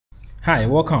Hi,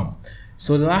 welcome.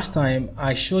 So the last time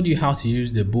I showed you how to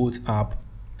use the Bolt app,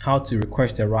 how to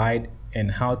request a ride,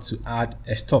 and how to add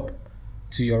a stop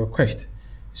to your request.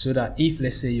 So that if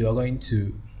let's say you are going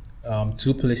to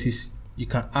two places, you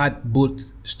can add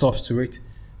both stops to it,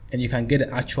 and you can get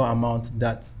the actual amount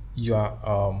that you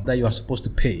are supposed to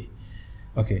pay.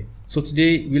 Okay. So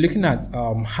today we're looking at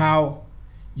how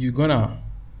you're gonna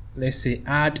let's say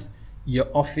add your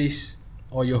office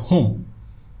or your home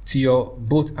to your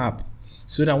boat app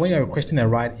so that when you're requesting a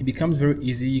ride it becomes very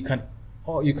easy. You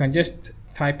can just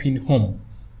type in home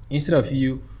instead of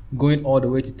you going all the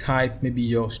way to type maybe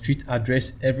your street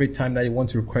address every time that you want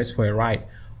to request for a ride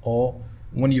or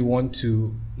when you want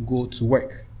to go to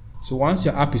work. So once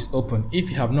your app is open, if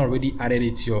you have not already added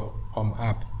it to your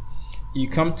app, you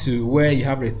come to where you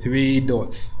have the three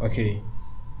dots. Okay,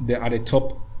 they're at the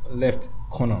top left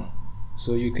corner.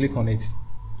 So you click on it.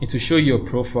 It will show your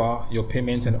profile, your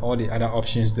payment, and all the other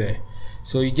options there.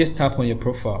 So you just tap on your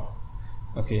profile.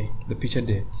 Okay, the picture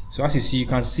there. So as you see, you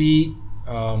can see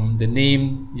the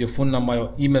name, your phone number,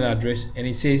 your email address, and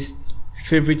it says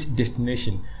favorite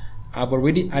destination. I've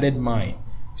already added mine.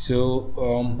 So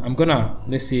I'm gonna,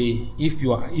 let's say if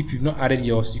you've not added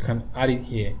yours, you can add it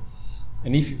here.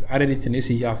 And if you've added it and let's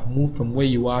say you have moved from where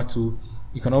you are to,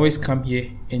 you can always come here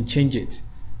and change it.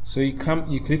 So you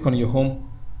click on your home,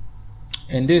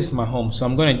 and this is my home, so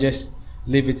I'm gonna just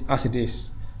leave it as it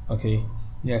is. Okay,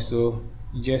 yeah, so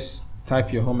you just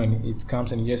type your home and it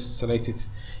comes and you just select it.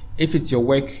 If it's your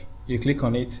work, you click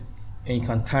on it and you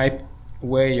can type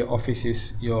where your office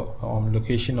is, your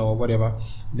location or whatever.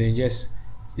 Then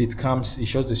it comes, it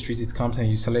shows the street, it comes and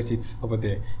you select it over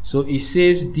there. So it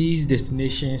saves these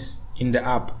destinations in the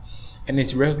app and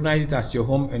it recognizes it as your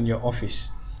home and your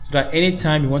office, so that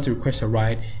anytime you want to request a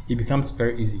ride it becomes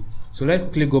very easy. So let's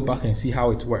quickly go back and see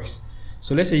how it works.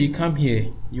 So let's say you come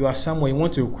here, you are somewhere, you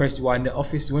are in the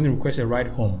office, you want to request a ride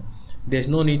home. There's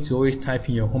no need to always type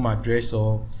in your home address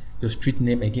or your street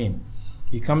name again.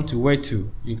 You come to where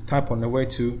to, you type on the where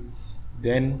to,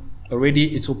 then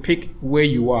already it will pick where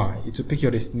you are, it will pick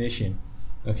your destination.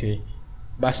 Okay,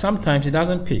 but sometimes it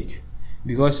doesn't pick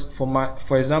because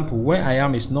for example where I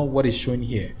am is not what is showing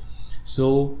here.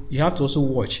 So you have to also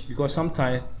watch because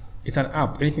sometimes it's an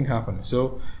app, anything happens.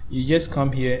 So you just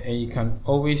come here and you can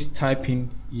always type in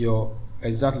your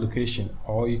exact location,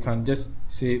 or you can just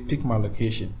say pick my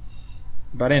location.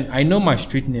 But then I know my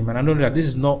street name and I know that this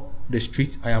is not the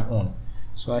street I am on,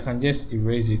 so I can just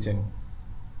erase it and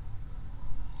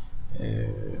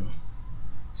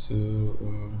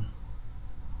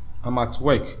I'm at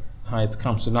work. It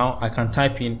comes. So now I can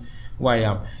type in where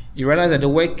I am. You realize that the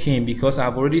work came because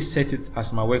I've already set it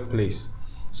as my workplace.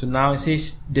 So now it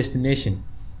says destination.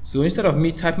 So instead of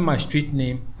me typing my street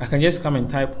name, I can just come and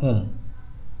type home.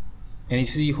 And you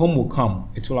see home will come,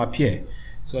 it will appear.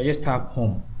 So I just tap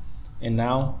home. And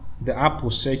now the app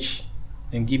will search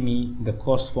and give me the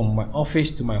cost from my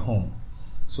office to my home.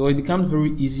 So it becomes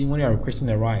very easy when you are requesting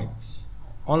a ride.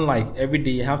 Unlike every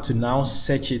day, you have to now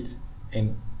search it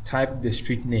and type the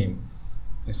street name.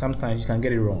 And sometimes you can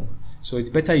get it wrong. So it's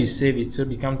better you save it so it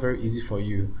becomes very easy for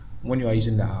you when you are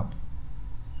using the app.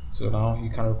 So now you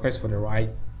can request for the ride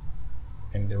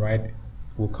and the ride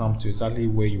will come to exactly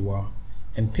where you are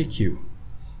and pick you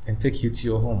and take you to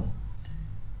your home.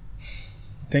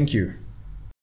 Thank you.